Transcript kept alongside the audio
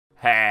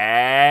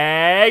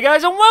Hey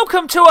guys, and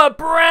welcome to a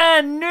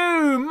brand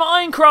new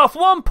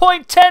Minecraft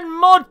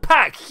 1.10 mod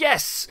pack.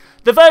 Yes,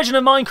 the version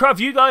of Minecraft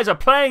you guys are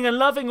playing and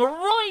loving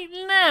right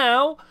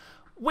now,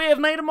 we have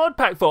made a mod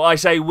pack for. I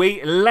say we,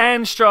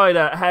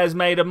 Landstrider has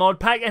made a mod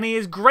pack, and he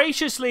has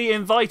graciously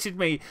invited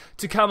me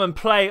to come and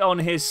play on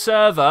his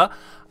server.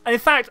 In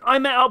fact, I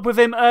met up with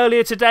him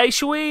earlier today.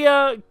 Shall we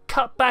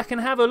cut back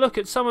and have a look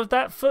at some of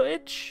that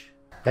footage?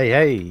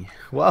 Hey,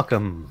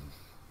 welcome.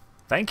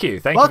 Thank you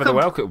for the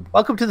welcome.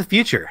 Welcome to the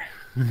future.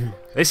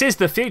 This is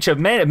the future,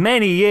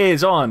 many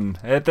years on.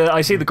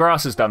 I see the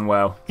grass has done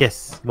well.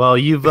 Yes, well,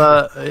 you've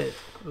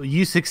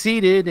you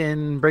succeeded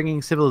in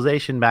bringing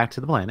civilization back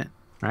to the planet,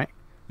 right?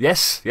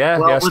 Yes,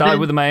 yeah. I started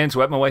with the Mayans,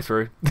 worked my way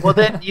through. Well,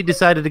 then you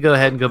decided to go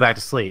ahead and go back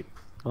to sleep.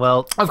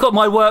 Well, I've got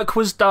my work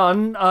was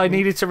done. I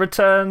needed to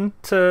return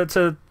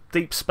to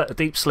deep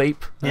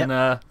sleep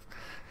and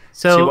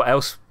see what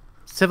else.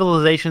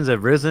 Civilizations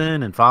have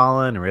risen and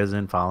fallen,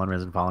 risen, fallen,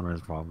 risen, fallen,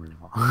 risen, fallen.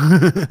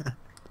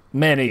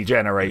 Many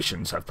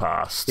generations have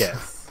passed.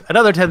 Yes.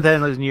 Another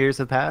 10,000 years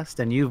have passed,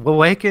 and you've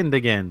awakened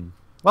again.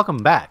 Welcome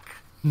back.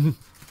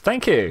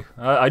 Thank you.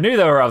 I knew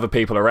there were other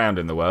people around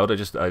in the world.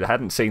 I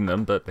hadn't seen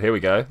them, but here we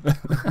go.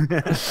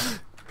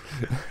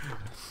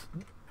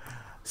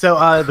 So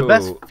cool. The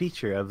best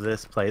feature of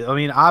this place, I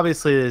mean,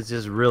 obviously it's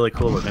just really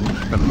cool looking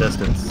from the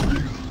distance.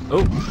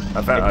 Oh,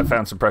 I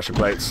found some pressure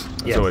plates.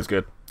 It's always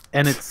good.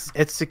 And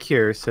it's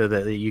secure so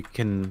that you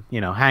can,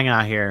 hang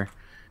out here,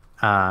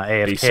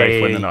 AFK. Be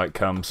safe when the night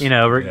comes.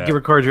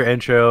 Record your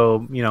intro.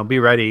 Be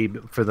ready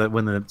for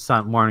when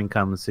the morning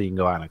comes, so you can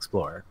go out and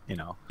explore.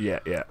 Yeah.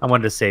 I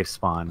wanted a safe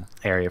spawn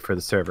area for the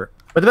server.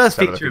 But the best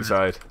feature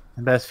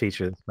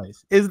of this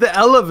place is the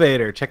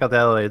elevator. Check out the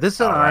elevator. This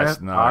is an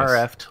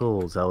RF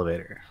Tools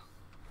elevator.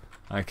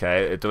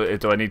 Okay.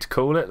 Do I need to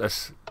call it?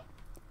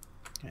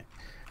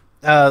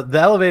 The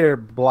elevator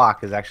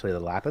block is actually the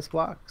lapis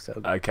block. So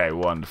okay,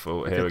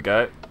 wonderful. Here we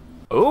go.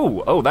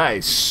 Oh, that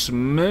is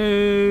smooth.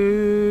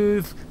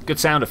 Good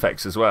sound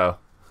effects as well.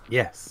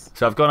 Yes.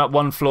 So I've gone up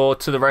one floor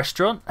to the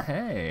restaurant.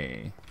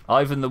 Hey,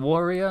 Ivan the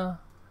Warrior.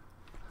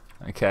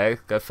 Okay,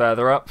 go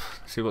further up.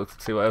 See what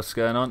else is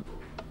going on.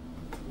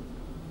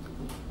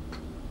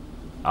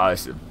 Oh,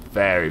 it's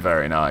very,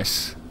 very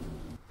nice.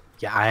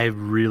 Yeah, I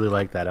really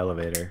like that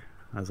elevator.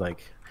 I was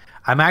like,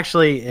 I'm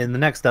actually, in the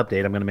next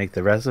update, I'm going to make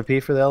the recipe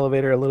for the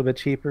elevator a little bit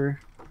cheaper.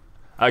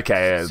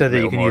 Okay, so that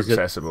you can more use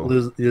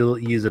accessible. You'll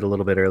use it a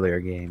little bit earlier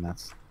game.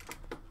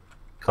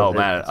 Oh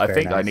man, I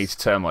think I need to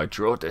turn my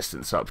draw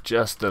distance up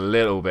just a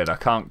little bit. I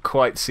can't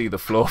quite see the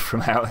floor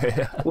from out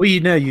here. Well,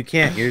 you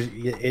can't.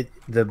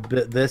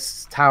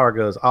 This tower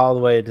goes all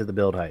the way to the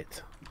build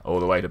height. All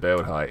the way to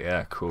build height,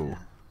 yeah, cool.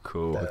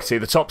 Cool. I can see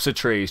the tops of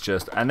trees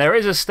and there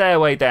is a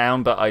stairway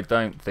down, but I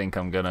don't think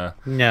I'm gonna.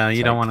 No,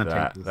 you don't want to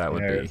take the that.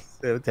 Would be.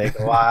 It would take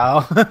a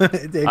while.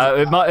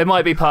 It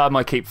might be part of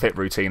my keep fit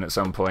routine at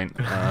some point.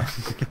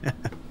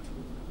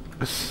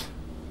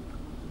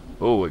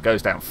 Oh, it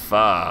goes down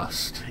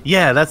fast.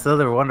 Yeah, that's the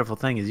other wonderful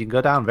thing is you can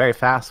go down very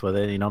fast with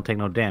it and you don't take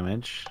no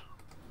damage.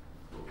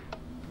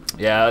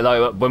 Yeah,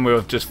 like when we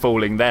were just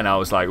falling, then I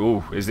was like,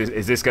 "Ooh, is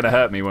this going to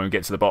hurt me when we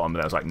get to the bottom?"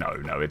 But I was like, "No,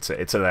 it's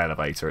an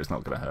elevator. It's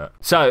not going to hurt."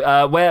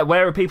 So,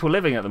 where are people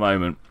living at the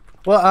moment?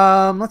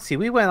 Well, let's see.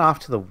 We went off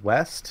to the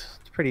west.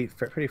 It's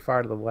pretty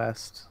far to the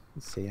west.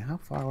 Let's see, how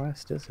far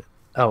west is it?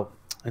 Oh,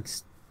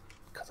 it's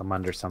because I'm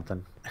under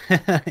something.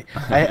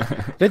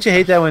 Don't you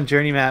hate that when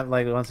Journey Map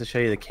wants to show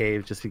you the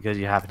cave just because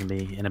you happen to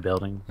be in a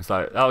building? It's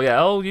like, oh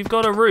yeah, you've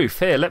got a roof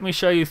here. Let me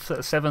show you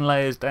 7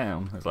 layers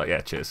down. It's like, yeah,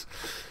 cheers.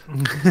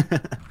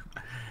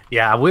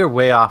 Yeah, we're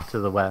way off to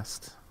the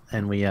west,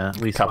 and we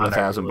couple of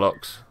thousand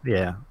blocks.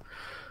 Yeah.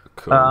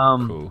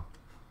 Cool. Cool.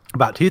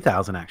 About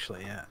 2,000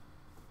 actually. Yeah.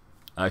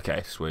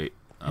 Okay, sweet.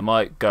 I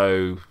might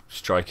go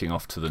striking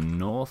off to the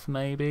north,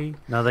 maybe.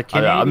 No, the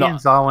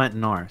Canadians all went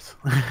north.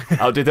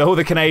 Oh, did all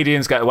the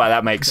Canadians go? Well,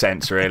 that makes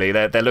sense, really.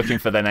 They're looking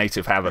for their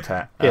native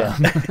habitat. Yeah.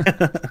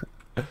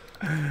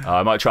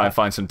 I might try and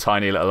find some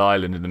tiny little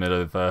island in the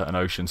middle of an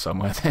ocean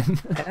somewhere. Then.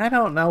 I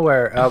don't know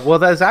where. Well,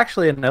 there's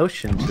actually an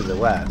ocean to the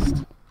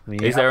west. I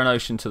mean, is there an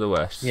ocean to the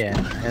west? Yeah,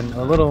 and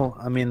a little.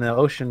 I mean, the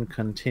ocean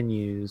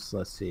continues.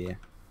 Let's see.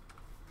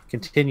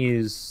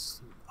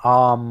 Continues.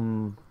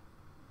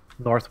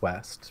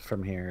 Northwest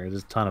from here.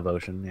 There's a ton of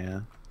ocean. Yeah.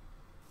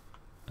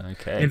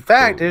 Okay. In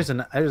fact, there's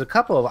a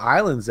couple of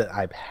islands that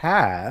I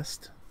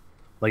passed.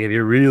 Like, if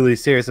you're really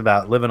serious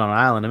about living on an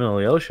island in the middle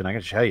of the ocean, I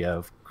can show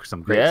you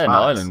some great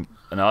spots.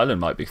 An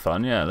island might be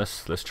fun. Yeah,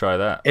 let's try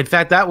that. In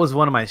fact, that was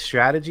one of my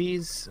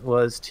strategies,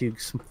 was to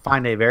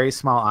find a very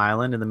small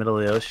island in the middle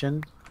of the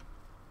ocean.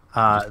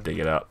 Just dig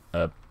it up.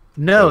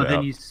 No,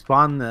 then you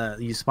spawn the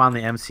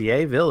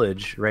MCA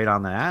village right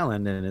on the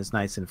island, and it's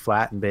nice and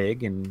flat and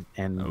big and.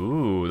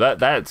 Ooh,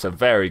 that's a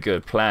very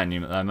good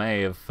plan. I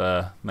may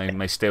have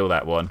may steal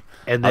that one.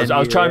 And I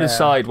was trying to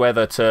decide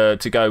whether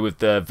to go with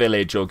the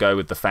village or go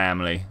with the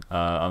family.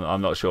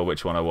 I'm not sure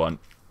which one I want.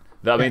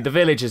 I mean, the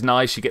village is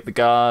nice. You get the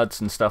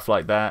guards and stuff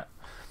like that.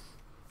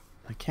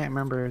 I can't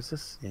remember. Is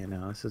this? Yeah,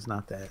 no, this is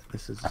not that.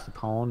 This is the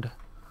pond.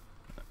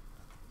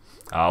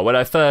 Oh, when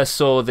I first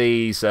saw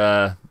these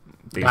Dinos?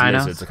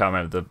 lizards, I can't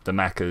remember the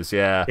macas.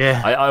 Yeah,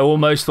 Yeah. I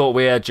almost thought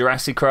we had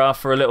Jurassic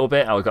Craft for a little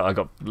bit. I got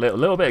a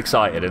little bit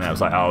excited, and I was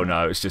like, oh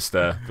no, it's just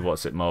the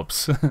what's it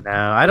mobs. No,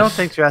 I don't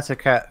think Jurassic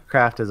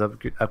Craft is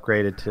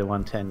upgraded to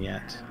 110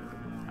 yet.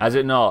 Has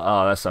it not?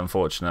 Oh, that's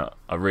unfortunate.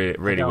 I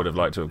really would have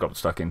liked to have got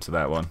stuck into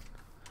that one.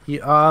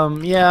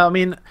 Yeah, I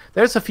mean,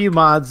 there's a few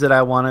mods that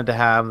I wanted to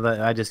have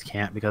that I just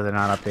can't because they're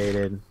not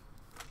updated.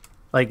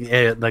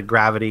 Like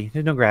gravity.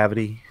 There's no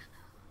gravity.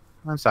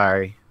 I'm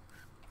sorry.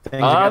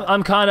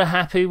 I'm kind of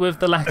happy with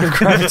the lack of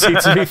gravity,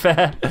 to be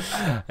fair.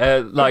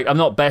 Like, I'm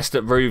not best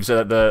at roofs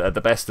at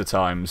the best of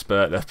times,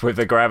 but with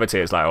the gravity,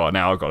 it's like, oh,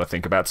 now I've got to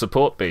think about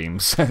support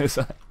beams.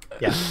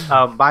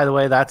 Yeah. By the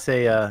way, that's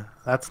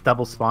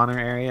double spawner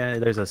area.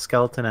 There's a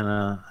skeleton and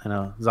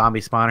a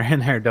zombie spawner in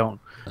there. Don't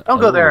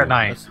go there at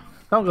night.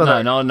 Don't go there.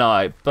 No, not at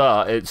night,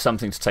 but it's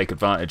something to take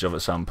advantage of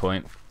at some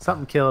point.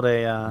 Something killed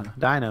a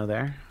dino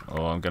there.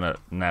 Oh, I'm gonna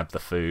nab the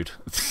food.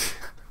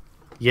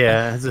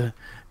 Yeah, it's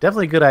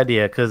definitely a good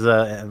idea because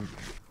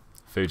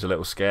food's a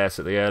little scarce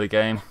at the early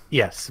game.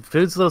 yes,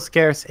 food's a little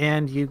scarce,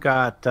 and you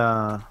got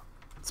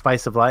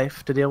spice of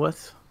life to deal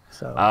with.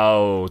 So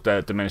Oh,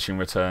 the diminishing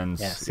returns.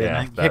 Yes,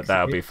 Yeah,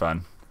 that'll be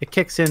fun. it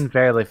kicks in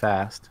fairly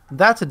fast.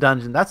 That's a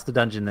dungeon. That's the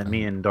dungeon that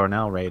me and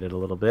Dornell raided a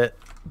little bit.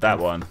 That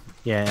one.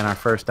 Yeah, in our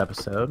first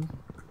episode.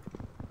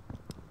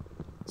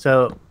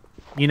 So,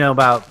 you know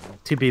about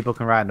 2 people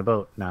can ride in a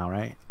boat now,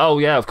 right? Oh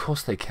yeah, of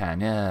course they can.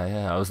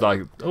 Yeah. I was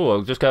like, oh,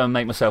 I'll just go and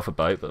make myself a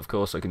boat, but of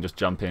course I can just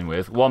jump in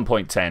with.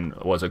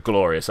 1.10 was a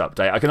glorious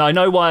update. I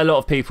know why a lot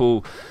of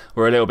people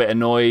were a little bit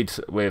annoyed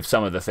with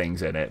some of the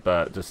things in it,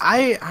 but just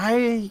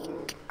I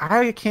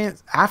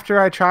can't. After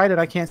I tried it,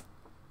 I can't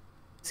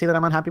see that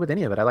I'm unhappy with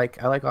any of it. I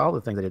like all the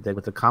things that it did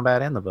with the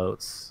combat and the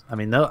boats. I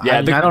mean, no, yeah,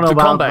 I don't know the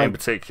about combat in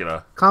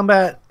particular.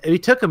 Combat.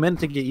 It took a minute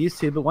to get used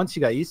to, but once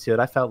you got used to it,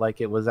 I felt like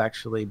it was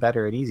actually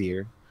better and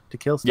easier to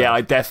kill stuff. Yeah,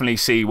 I definitely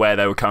see where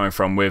they were coming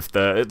from with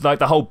the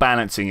whole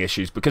balancing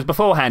issues, because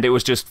beforehand it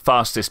was just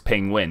fastest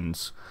ping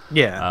wins.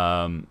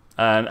 Yeah.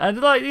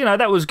 And like, you know,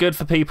 that was good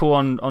for people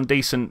on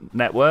decent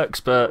networks,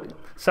 but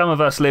some of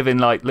us live in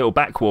like little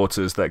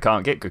backwaters that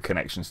can't get good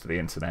connections to the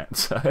internet.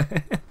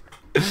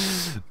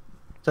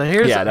 So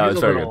here's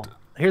very good.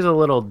 Here's a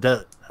little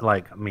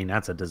I mean,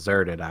 that's a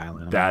deserted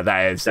island.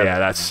 That's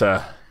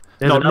not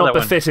another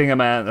befitting a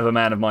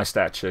man of my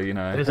stature, you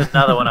know. There's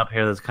another one up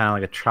here that's kind of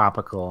like a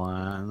tropical,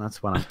 and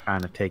that's what I'm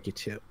trying to take you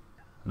to.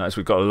 Nice,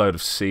 we've got a load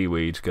of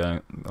seaweed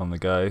going on the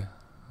go.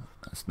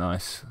 That's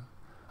nice.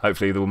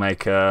 Hopefully they'll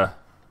make the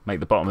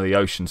bottom of the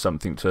ocean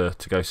something to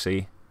go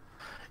see.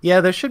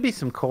 Yeah, there should be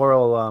some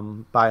coral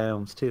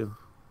biomes too.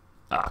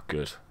 Ah,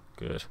 good.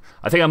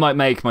 I think I might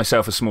make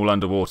myself a small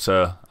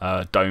underwater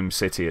dome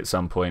city at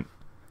some point.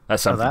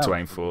 That's something to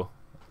aim for.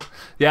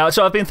 Yeah,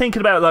 so I've been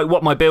thinking about like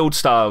what my build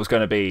style is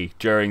going to be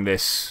during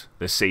this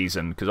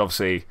season, because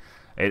obviously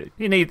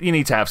you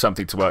need to have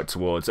something to work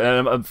towards.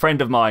 A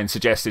friend of mine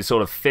suggested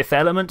sort of Fifth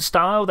Element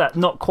style, that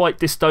not quite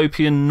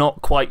dystopian,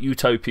 not quite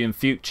utopian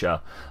future.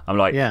 I'm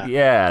like,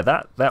 yeah,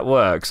 that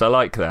works. I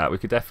like that. We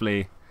could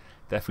definitely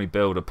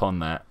build upon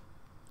that.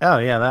 Oh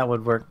yeah, that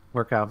would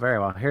work out very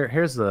well.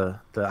 Here's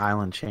the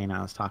island chain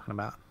I was talking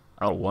about.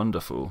 Oh,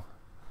 wonderful!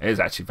 It is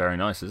actually very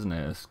nice, isn't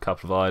it? There's a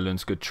couple of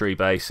islands, good tree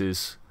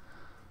bases.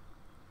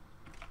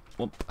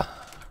 Whoop.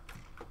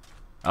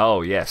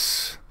 Oh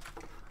yes.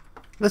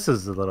 This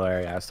is the little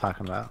area I was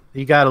talking about.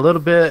 You got a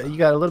little bit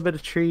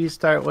of trees to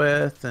start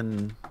with,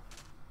 and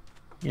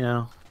you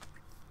know.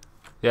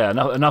 Yeah,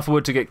 enough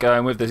wood to get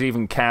going with. There's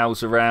even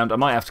cows around. I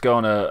might have to go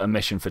on a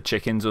mission for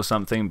chickens or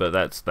something, but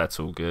that's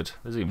all good.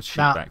 There's even sheep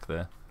back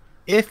there.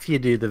 If you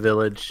do the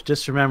village,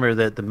 just remember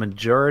that the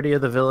majority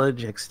of the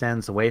village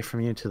extends away from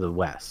you to the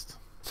west.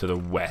 To the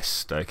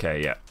west,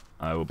 okay, yeah.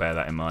 I will bear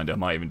that in mind. I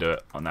might even do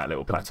it on that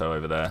little plateau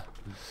over there.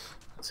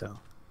 So,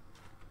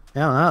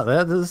 yeah,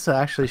 no, this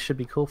actually should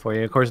be cool for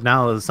you. Of course,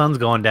 now the sun's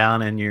going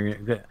down and you're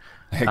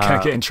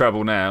Can't get in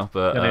trouble now,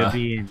 but gonna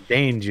be in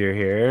danger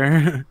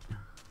here.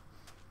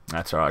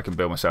 That's alright. I can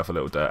build myself a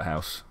little dirt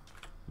house.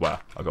 Well,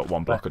 I've got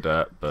one block of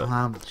dirt, but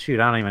shoot,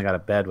 I don't even got a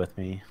bed with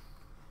me.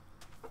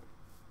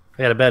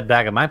 I got a bed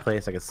back at my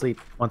place. I could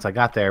sleep. Once I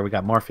got there, we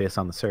got Morpheus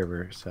on the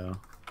server, so.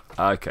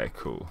 Okay,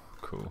 cool.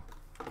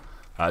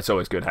 It's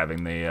always good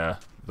having the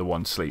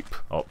one sleep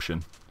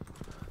option.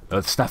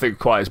 It's nothing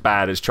quite as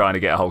bad as trying to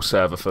get a whole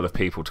server full of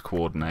people to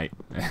coordinate.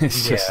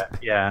 It's just...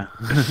 Yeah.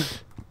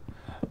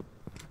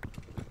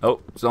 Oh,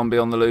 zombie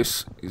on the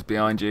loose. He's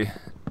behind you.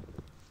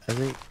 Is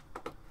he?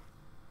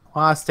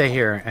 Well, I'll stay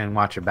here and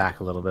watch your back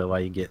a little bit while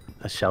you get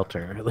a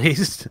shelter, at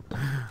least.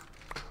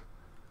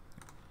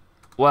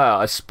 Well,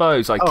 I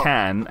suppose I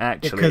can,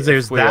 actually. Because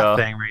there's that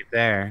thing right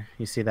there.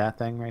 You see that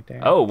thing right there?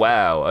 Oh,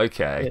 wow.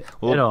 Okay.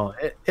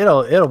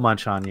 It'll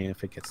munch on you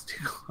if it gets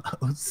too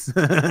close.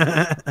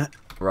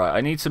 Right,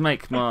 I need to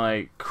make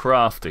my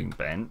crafting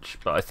bench,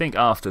 but I think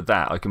after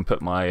that I can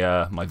put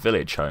my my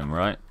village home,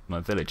 right? My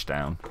village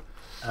down.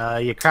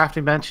 Your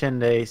crafting bench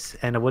and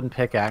a wooden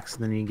pickaxe,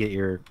 and then you can get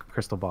your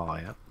crystal ball.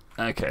 Yep.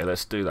 Okay,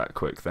 let's do that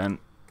quick then.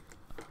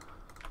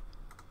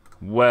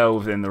 well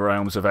within the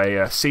realms of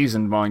a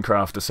seasoned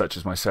Minecrafter such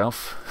as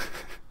myself.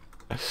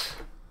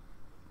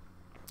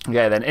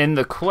 Okay, then in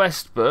the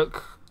quest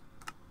book.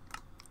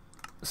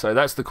 So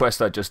that's the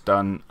quest I've just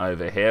done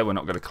over here. We're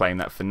not going to claim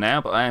that for now,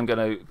 but I am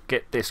going to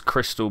get this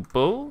crystal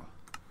ball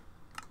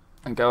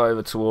and go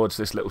over towards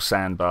this little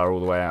sandbar all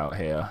the way out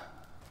here.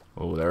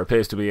 Oh, there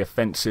appears to be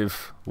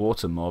offensive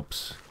water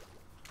mobs.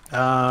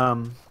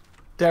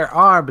 There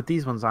are, but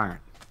these ones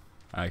aren't.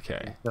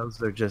 Okay. Those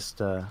are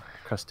just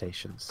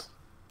crustaceans.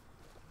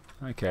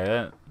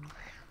 Okay.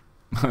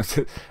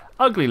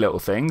 Ugly little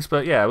things,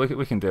 but yeah,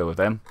 we can deal with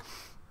them.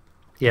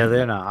 Yeah,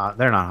 they're not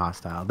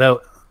hostile.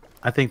 Though,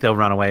 I think they'll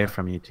run away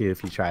from you too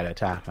if you try to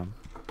attack them.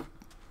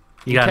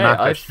 You gotta knock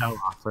their shell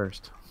off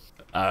first.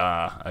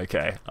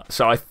 Okay.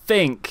 So I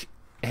think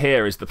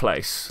here is the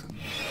place.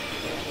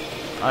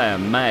 I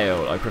am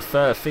male. I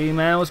prefer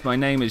females. My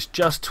name is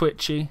just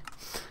Twitchi,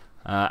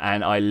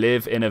 and I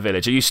live in a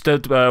village. Are you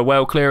stood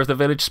well clear of the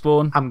village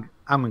spawn?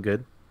 I'm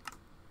good.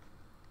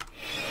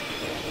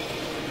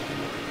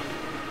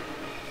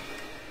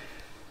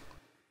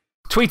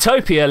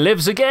 Tweetopia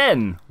lives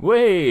again.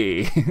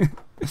 Whee!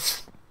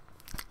 This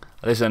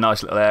is a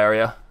nice little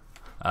area.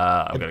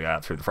 I'm gonna go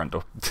out through the front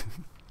door.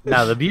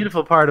 Now the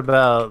beautiful part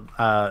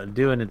about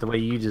doing it the way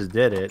you just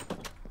did it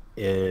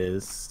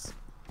is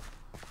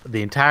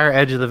the entire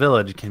edge of the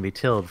village can be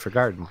tilled for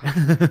garden.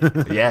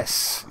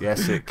 Yes,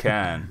 it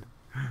can.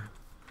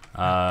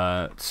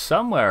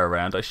 Somewhere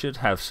around, I should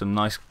have some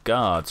nice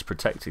guards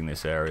protecting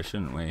this area,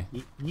 shouldn't we?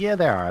 Yeah,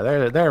 there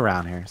are. They're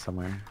around here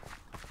somewhere.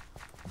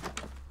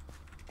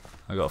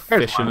 I got a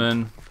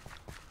fisherman.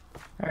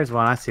 There's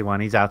one. I see one.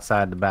 He's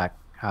outside the back.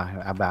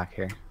 Back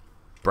here.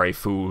 Brave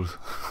fool.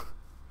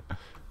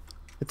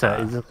 It's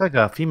like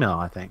a female,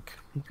 I think.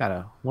 He's got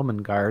a woman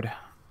guard.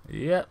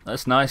 Yeah,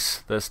 that's nice.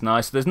 That's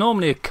nice. There's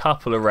normally a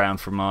couple around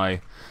for my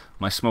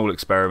small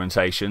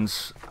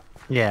experimentations.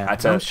 Yeah,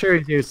 I'm sure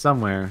he's here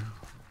somewhere.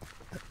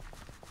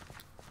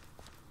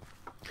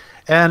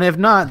 And if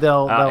not,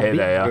 they'll be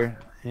here.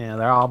 Yeah,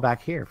 they're all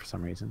back here for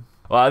some reason.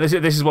 Well, this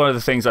is one of the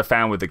things I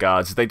found with the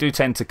guards. They do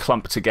tend to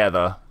clump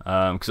together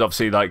because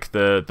obviously, like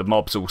the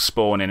mobs will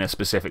spawn in a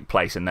specific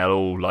place and they'll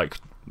all like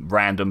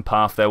random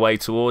path their way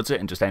towards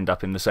it and just end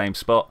up in the same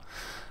spot.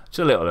 It's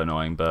a little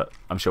annoying, but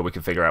I'm sure we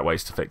can figure out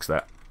ways to fix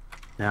that.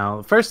 Now,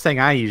 the first thing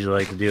I usually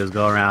like to do is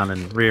go around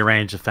and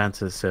rearrange the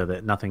fences so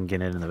that nothing can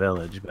get in the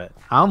village. But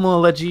I'm gonna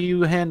let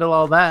you handle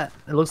all that.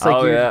 It looks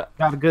like you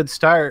got a good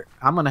start.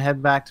 I'm gonna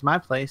head back to my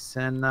place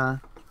and.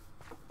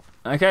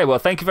 Okay, well,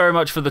 thank you very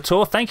much for the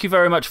tour. Thank you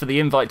very much for the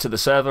invite to the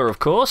server, of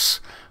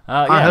course.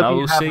 Yeah, I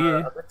will see you.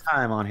 A good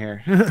time on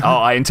here. Oh,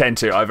 I intend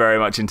to. I very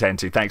much intend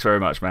to. Thanks very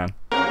much, man.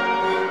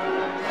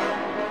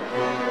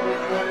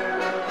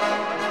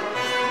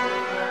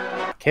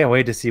 Can't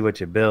wait to see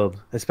what you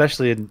build,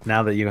 especially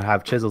now that you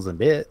have chisels and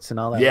bits and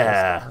all that.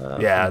 Yeah,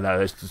 stuff. Yeah. No,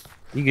 it's just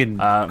you can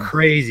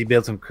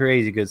build some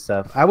crazy good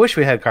stuff. I wish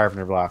we had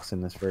carpenter blocks in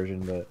this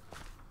version, but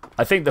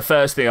I think the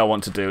first thing I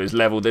want to do is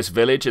level this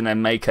village and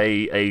then make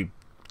a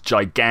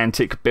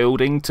gigantic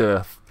building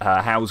to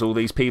house all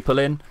these people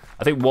in.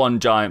 I think one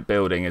giant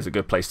building is a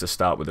good place to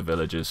start with the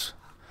villagers.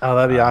 Oh,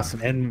 that'd be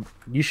awesome. And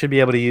you should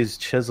be able to use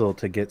chisel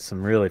to get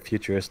some really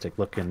futuristic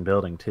looking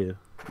building too.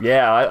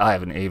 Yeah, I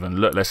haven't even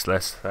looked.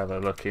 Let's have a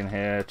look in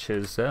here.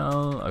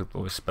 Chisel. I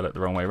always spell it the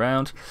wrong way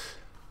round.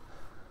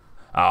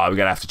 Oh, we're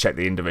gonna have to check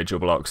the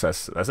individual blocks.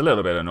 That's a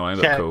little bit annoying,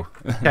 but cool.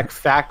 Check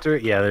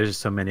factory. Yeah, there's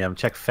just so many of them.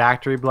 Check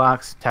factory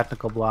blocks,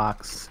 technical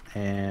blocks,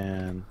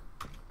 and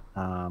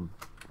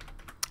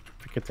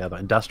forget the other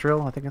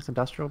industrial. I think it's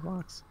industrial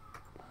blocks.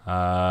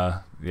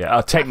 Yeah.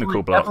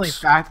 Technical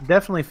blocks.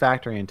 Definitely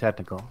factory and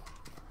technical.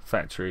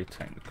 Factory,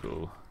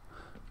 technical.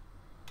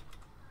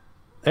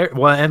 There,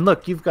 well, and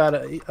look, you've got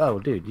a. Oh,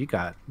 dude,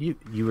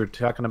 you were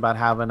talking about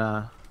having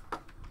a.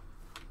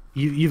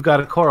 You've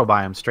got a coral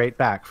biome straight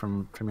back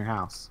from your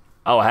house.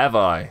 Oh, have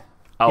I?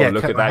 Oh, yeah,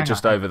 look at that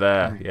just over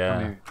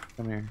there.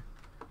 Come here.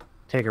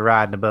 Take a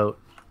ride in the boat.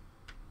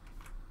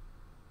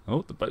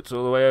 Oh, the boat's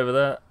all the way over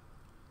there.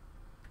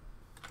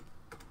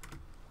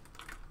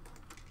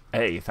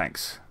 Hey,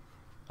 thanks.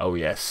 Oh,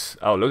 yes.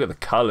 Oh, look at the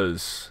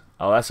colours.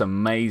 Oh, that's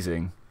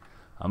amazing.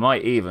 I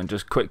might even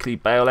just quickly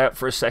bail out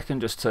for a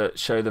second just to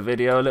show the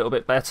video a little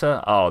bit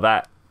better. Oh,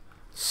 that.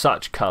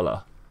 Such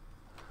colour.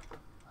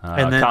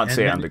 I can't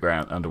see it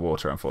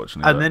underwater,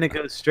 unfortunately. And then it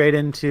goes straight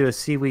into a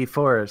seaweed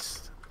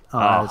forest.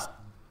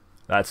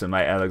 That's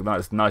amazing.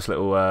 Nice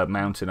little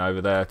mountain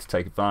over there to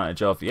take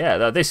advantage of.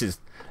 Yeah, this is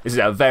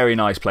a very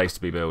nice place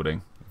to be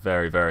building.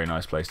 Very, very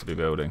nice place to be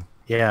building.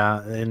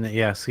 Yeah, and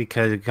yes,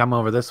 because you come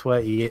over this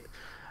way.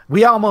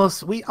 We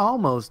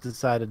almost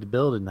decided to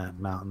build in that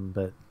mountain,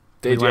 but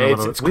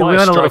it's quite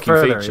a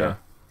striking feature.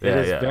 Yeah. It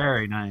is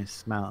very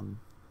nice mountain.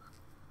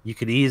 You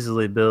could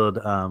easily build,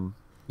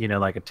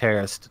 like a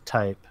terraced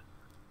type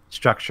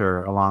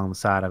structure along the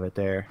side of it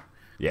there.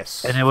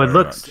 Yes, and it would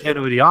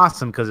be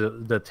awesome because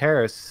the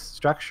terrace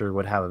structure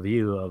would have a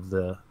view of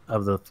the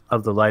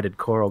lighted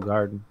coral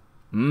garden.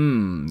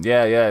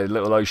 Yeah,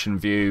 little ocean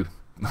view.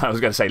 I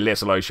was going to say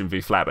little ocean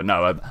view flat, but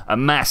no, a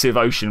massive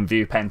ocean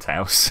view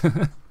penthouse.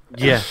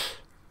 Yeah.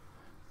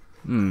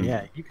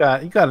 Yeah, you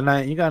got a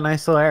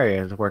nice little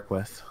area to work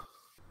with.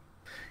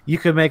 You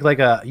could make like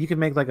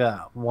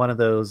a one of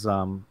those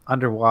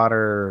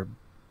underwater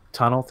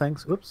tunnel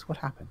things. Oops, what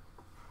happened?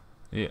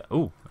 Yeah.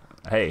 Ooh.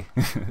 Hey.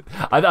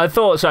 I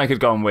thought something had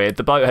gone weird.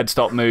 The boat had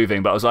stopped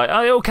moving, but I was like,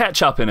 oh, it'll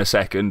catch up in a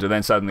second, and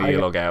then suddenly you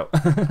log out.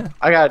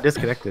 I got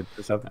disconnected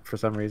for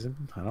some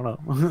reason. I don't know.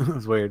 It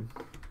was weird.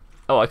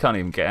 Oh, I can't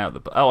even get out the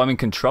boat. Oh, I'm in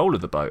control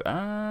of the boat.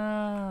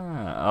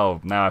 Ah.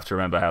 Oh, now I have to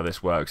remember how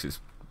this works. It's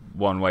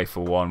one way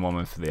for one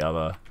way for the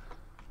other.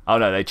 Oh,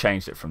 no, they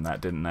changed it from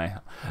that, didn't they?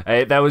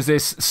 There was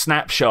this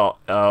snapshot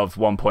of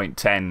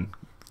 1.10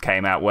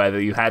 came out where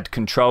you had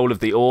control of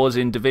the oars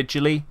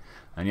individually,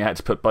 and you had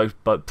to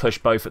push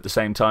both at the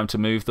same time to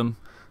move them.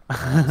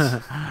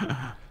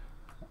 That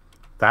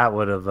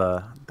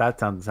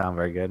doesn't sound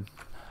very good.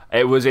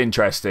 It was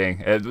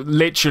interesting.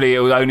 Literally, it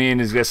was only in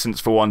existence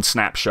for one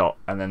snapshot,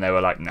 and then they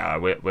were like, no,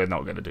 we're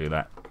not going to do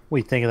that. What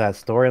do you think of that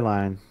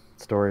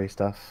story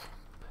stuff?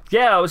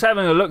 Yeah, I was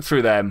having a look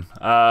through them.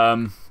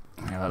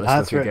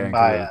 That's written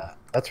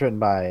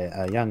by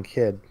a young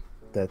kid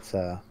that's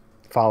a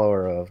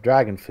follower of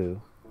Dragon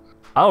Fu.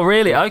 Oh,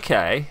 really?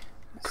 Okay.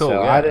 Cool.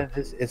 So yeah.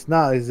 it's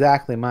not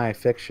exactly my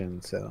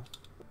fiction, so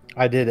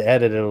I did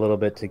edit it a little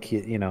bit to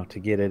get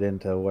it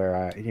into where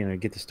I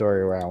get the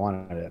story where I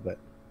wanted it, but.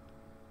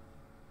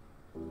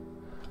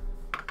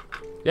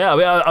 Yeah, I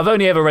mean, I've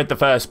only ever read the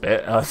first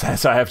bit,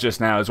 as I have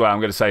just now as well. I'm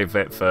going to save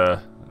it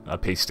for a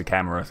piece to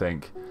camera, I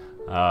think.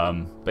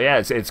 But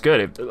yeah, it's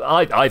good.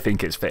 I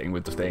think it's fitting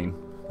with the theme.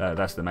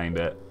 That's the main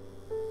bit.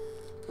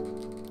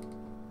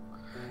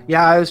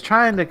 Yeah, I was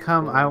trying to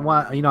I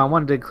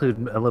wanted to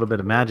include a little bit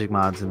of magic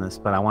mods in this,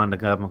 but I wanted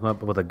to come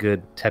up with a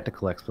good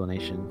technical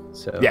explanation.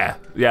 So yeah,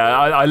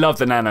 I love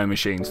the nano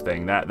machines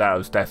thing. That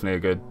was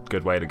definitely a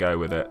good way to go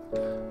with it.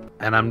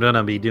 And I'm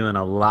gonna be doing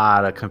a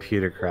lot of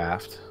computer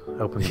craft,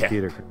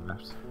 computer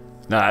craft.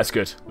 No, that's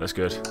good. That's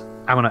good.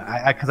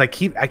 Because I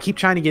keep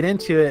trying to get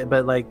into it,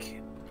 but like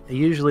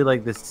usually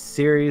like the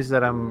series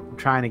that I'm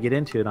trying to get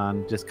into it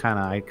on just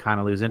I kind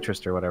of lose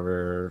interest or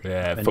whatever.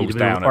 Yeah, it falls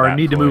down. Or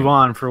need to move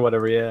on for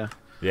whatever. Yeah.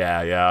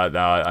 Yeah. No,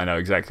 I know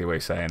exactly what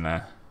you're saying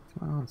there.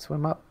 Come on,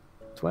 swim up,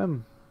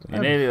 swim.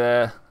 You're nearly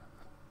there.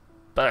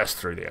 Burst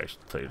through the ocean,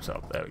 through the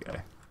top. There we go.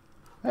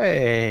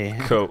 Hey.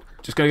 Cool.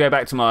 Just gonna go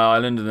back to my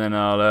island, and then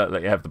I'll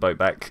let you have the boat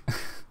back.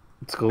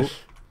 It's cool.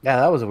 Yeah,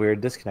 that was a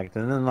weird disconnect,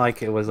 and then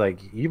it was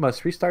like you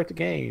must restart the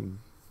game.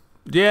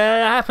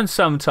 Yeah, it happens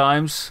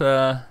sometimes.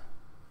 Yeah,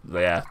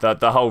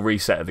 the whole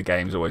reset of the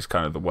game is always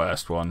kind of the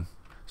worst one.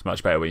 It's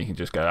much better when you can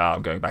just go,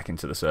 I'm going back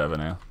into the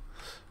server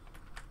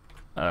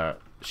now.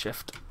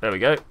 Shift. There we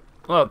go.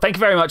 Well, thank you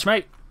very much,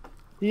 mate.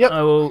 Yep.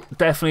 I will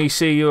definitely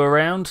see you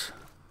around.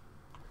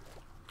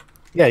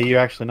 Yeah, you're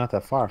actually not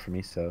that far from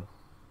me, so.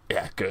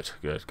 Yeah, good.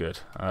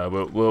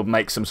 We'll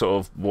make some sort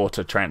of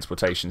water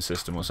transportation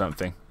system or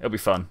something. It'll be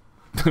fun.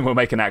 We'll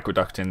make an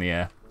aqueduct in the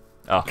air.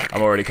 Oh,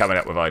 I'm already coming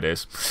up with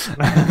ideas.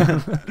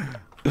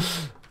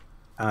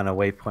 On a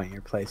waypoint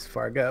your place,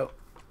 Fargo.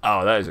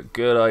 Oh, that is a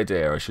good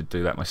idea. I should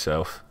do that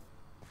myself.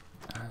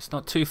 It's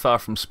not too far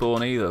from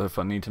spawn either if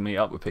I need to meet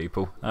up with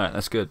people. Alright,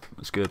 that's good.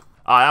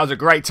 That was a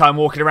great time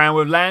walking around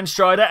with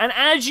Landstrider, and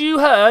as you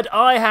heard,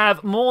 I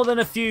have more than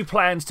a few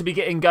plans to be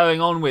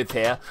going on with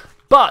here.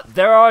 But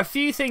there are a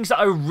few things that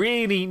I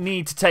really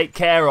need to take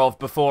care of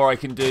before I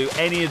can do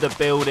any of the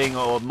building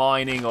or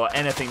mining or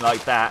anything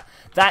like that.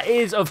 That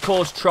is, of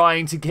course,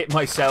 trying to get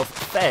myself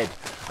fed.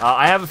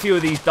 I have a few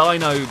of these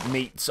dino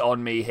meats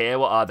on me here.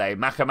 What are they?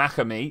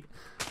 Maca meat.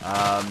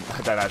 I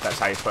don't know if that's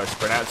how you're supposed to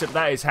pronounce it, but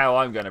that is how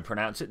I'm going to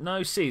pronounce it.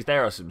 No seeds.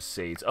 There are some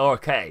seeds.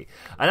 Okay.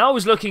 And I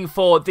was looking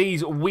for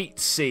these wheat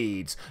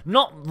seeds.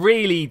 Not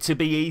really to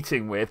be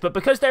eating with, but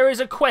because there is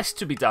a quest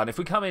to be done. If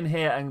we come in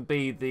here and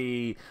be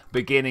the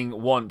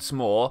beginning once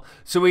more.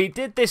 So we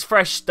did this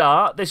fresh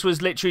start. This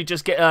was literally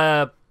just get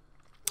an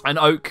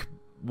oak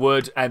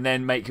wood and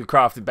then make a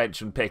crafting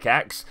bench and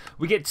pickaxe.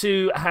 We get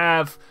to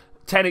have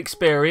 10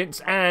 experience,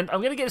 and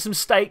I'm going to get some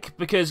steak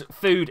because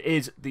food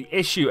is the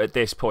issue at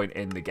this point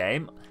in the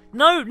game.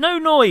 No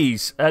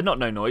noise,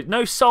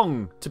 no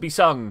song to be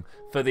sung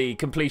for the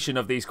completion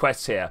of these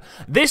quests here.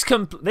 This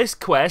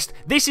quest,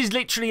 this is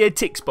literally a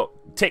tick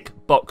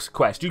box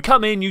quest. You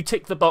come in, you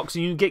tick the box,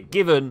 and you get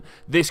given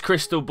this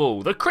crystal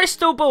ball. The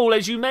crystal ball,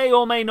 as you may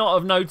or may not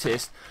have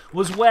noticed,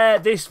 was where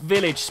this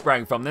village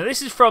sprang from. Now,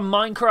 this is from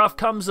Minecraft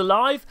Comes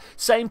Alive,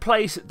 same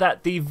place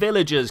that the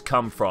villagers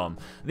come from.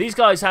 These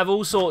guys have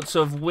all sorts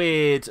of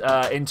weird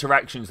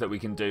interactions that we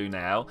can do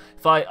now.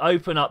 If I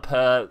open up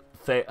her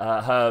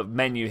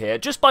menu here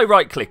just by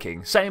right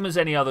clicking, same as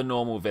any other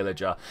normal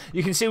villager,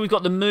 you can see we've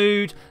got the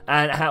mood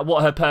and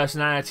what her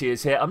personality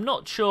is here. I'm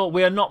not sure.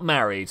 We are not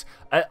married.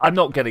 I'm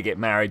not going to get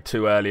married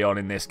too early on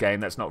in this game.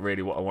 That's not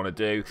really what I want to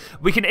do.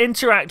 We can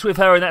interact with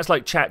her, and that's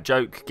like chat,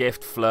 joke,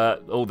 gift,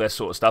 flirt, all this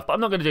sort of stuff, but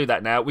I'm not going to do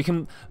that now. We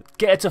can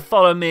get her to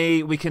follow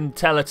me. We can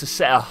tell her to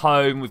set a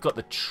home. We've got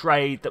the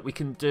trade that we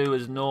can do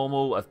as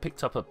normal. I've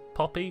picked up a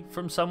poppy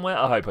from somewhere.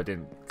 I hope I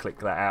didn't click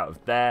that out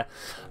of there.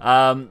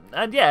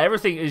 And yeah,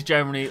 everything is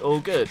generally all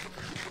good.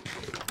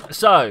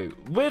 So,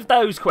 with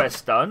those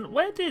quests done,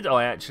 where did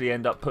I actually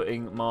end up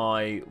putting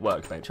my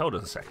workbench? Hold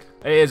on a sec.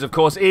 It is, of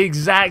course,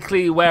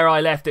 exactly where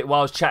I left it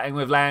whilst chatting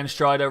with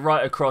Landstrider,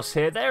 right across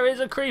here. There is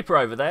a creeper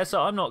over there,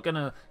 so I'm not going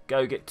to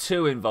go get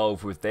too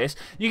involved with this.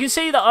 You can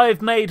see that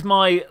I've made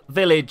my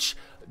village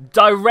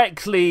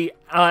directly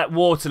at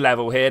water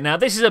level here. Now,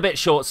 this is a bit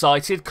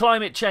short-sighted.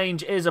 Climate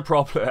change is a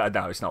problem.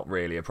 No, it's not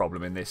really a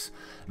problem in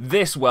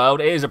this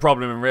world. It is a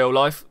problem in real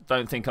life.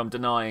 Don't think I'm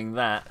denying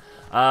that.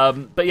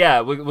 But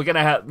yeah, we're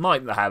gonna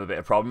might have a bit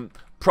of problem.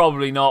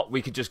 Probably not.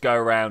 We could just go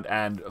around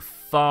and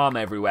farm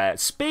everywhere.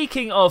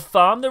 Speaking of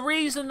farm, the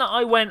reason that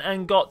I went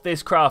and got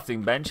this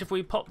crafting bench, if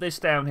we pop this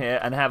down here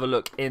and have a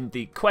look in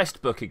the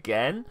quest book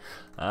again,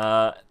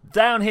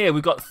 down here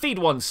we've got feed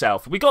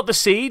oneself. We got the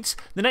seeds.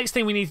 The next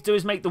thing we need to do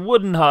is make the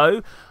wooden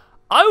hoe.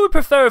 I would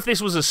prefer if this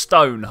was a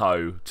stone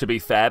hoe, to be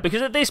fair,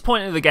 because at this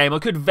point in the game I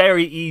could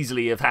very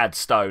easily have had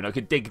stone. I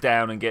could dig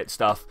down and get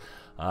stuff,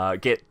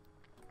 get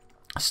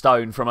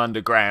stone from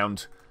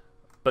underground.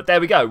 But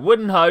there we go,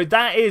 wooden hoe.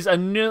 That is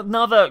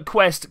another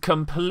quest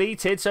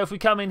completed. So if we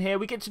come in here,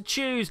 we get to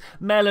choose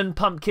melon,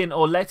 pumpkin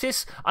or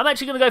lettuce. I'm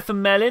actually going to go for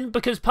melon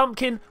because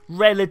pumpkin,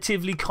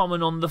 relatively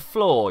common on the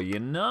floor, you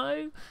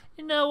know?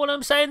 You know what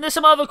I'm saying? There's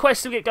some other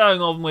quests to get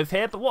going on with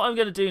here, but what I'm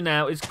going to do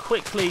now is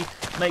quickly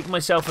make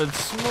myself a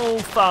small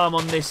farm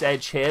on this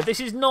edge here.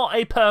 This is not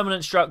a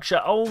permanent structure.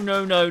 Oh,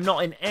 no, no,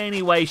 not in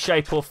any way,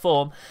 shape or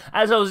form.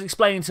 As I was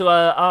explaining to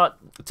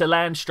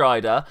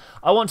Landstrider,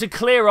 I want to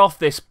clear off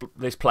this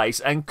place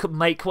and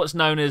make what's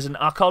known as an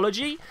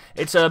arcology.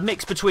 It's a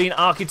mix between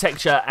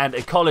architecture and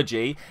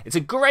ecology. It's a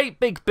great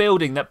big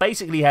building that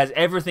basically has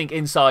everything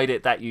inside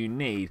it that you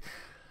need.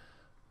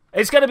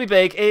 It's going to be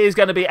big. It is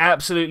going to be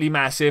absolutely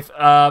massive.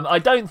 I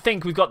don't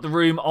think we've got the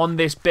room on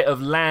this bit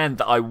of land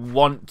that I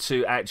want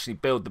to actually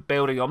build the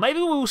building on. Maybe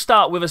we'll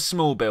start with a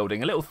small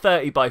building, a little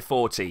 30 by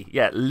 40.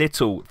 Yeah,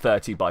 little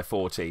 30 by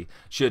 40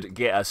 should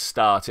get us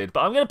started.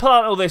 But I'm going to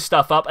plant all this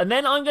stuff up, and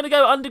then I'm going to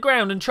go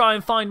underground and try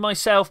and find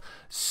myself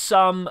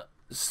some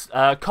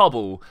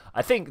cobble.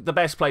 I think the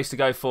best place to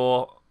go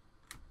for...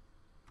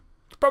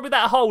 probably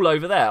that hole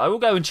over there. I will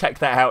go and check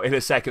that out in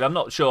a second. I'm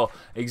not sure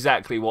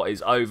exactly what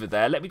is over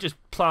there. Let me just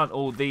plant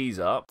all these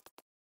up.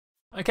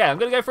 Okay, I'm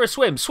going to go for a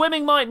swim.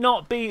 Swimming might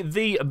not be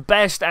the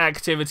best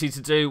activity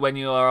to do when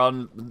you are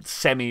on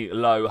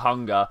semi-low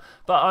hunger,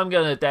 but I'm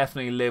going to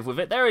definitely live with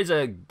it. There is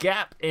a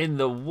gap in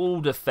the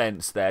wall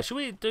defense there. Should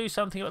we do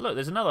something? Look,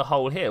 there's another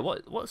hole here.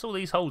 What's all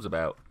these holes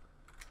about?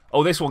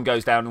 Oh, this one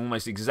goes down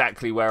almost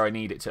exactly where I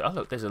need it to. Oh,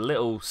 look, there's a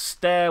little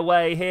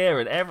stairway here.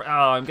 And oh,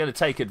 I'm going to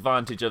take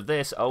advantage of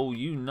this. Oh,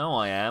 you know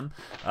I am.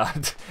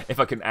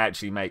 If I can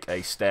actually make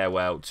a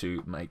stairwell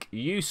to make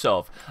use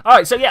of. All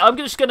right, so yeah, I'm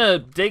just going to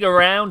dig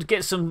around,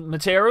 get some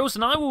materials,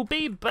 and I will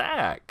be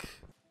back.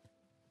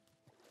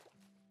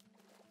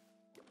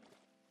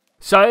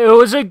 So it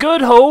was a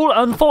good haul.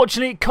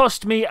 Unfortunately, it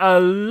cost me a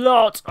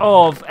lot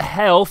of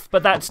health,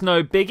 but that's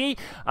no biggie.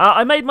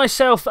 I made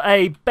myself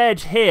a bed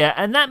here,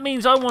 and that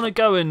means I want to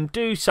go and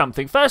do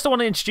something. First, I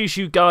want to introduce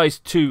you guys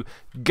to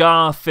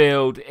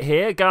Garfield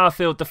here.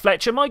 Garfield the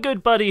Fletcher, my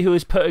good buddy who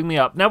is putting me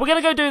up. Now, we're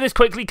going to go do this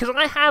quickly because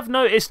I have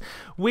noticed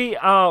we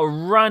are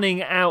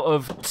running out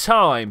of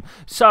time.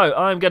 So,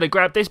 I'm going to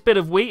grab this bit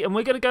of wheat and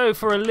we're going to go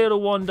for a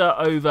little wander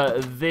over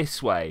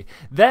this way.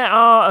 There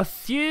are a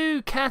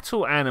few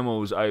cattle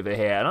animals over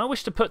here and I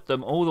wish to put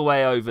them all the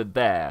way over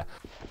there.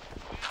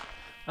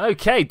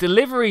 Okay,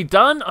 delivery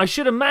done. I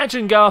should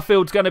imagine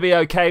Garfield's going to be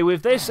okay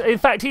with this. In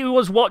fact, he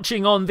was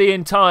watching on the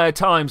entire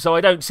time, so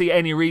I don't see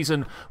any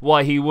reason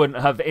why he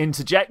wouldn't have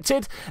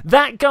interjected.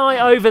 That guy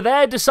over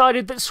there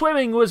decided that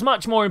swimming was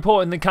much more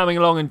important than coming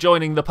along and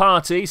joining the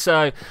party,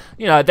 so,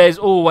 you know, there's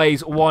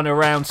always one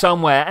around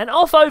somewhere. And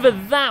off over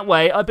that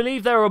way, I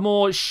believe there are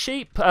more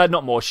sheep,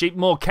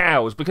 more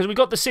cows, because we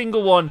got the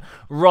single one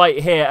right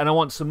here, and I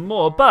want some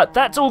more. But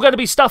that's all going to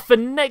be stuff for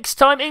next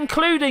time,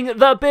 including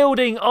the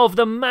building of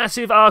the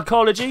massive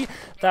arcology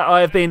that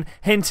I have been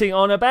hinting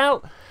on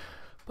about.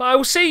 But I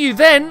will see you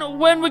then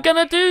when we're going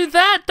to do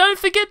that. Don't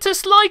forget to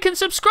like and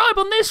subscribe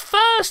on this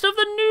first of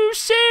the new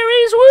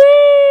series.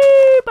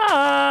 Woo! Bye!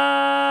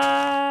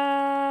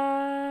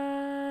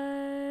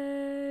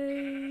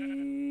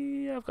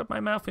 I've got my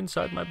mouth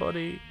inside my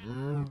body.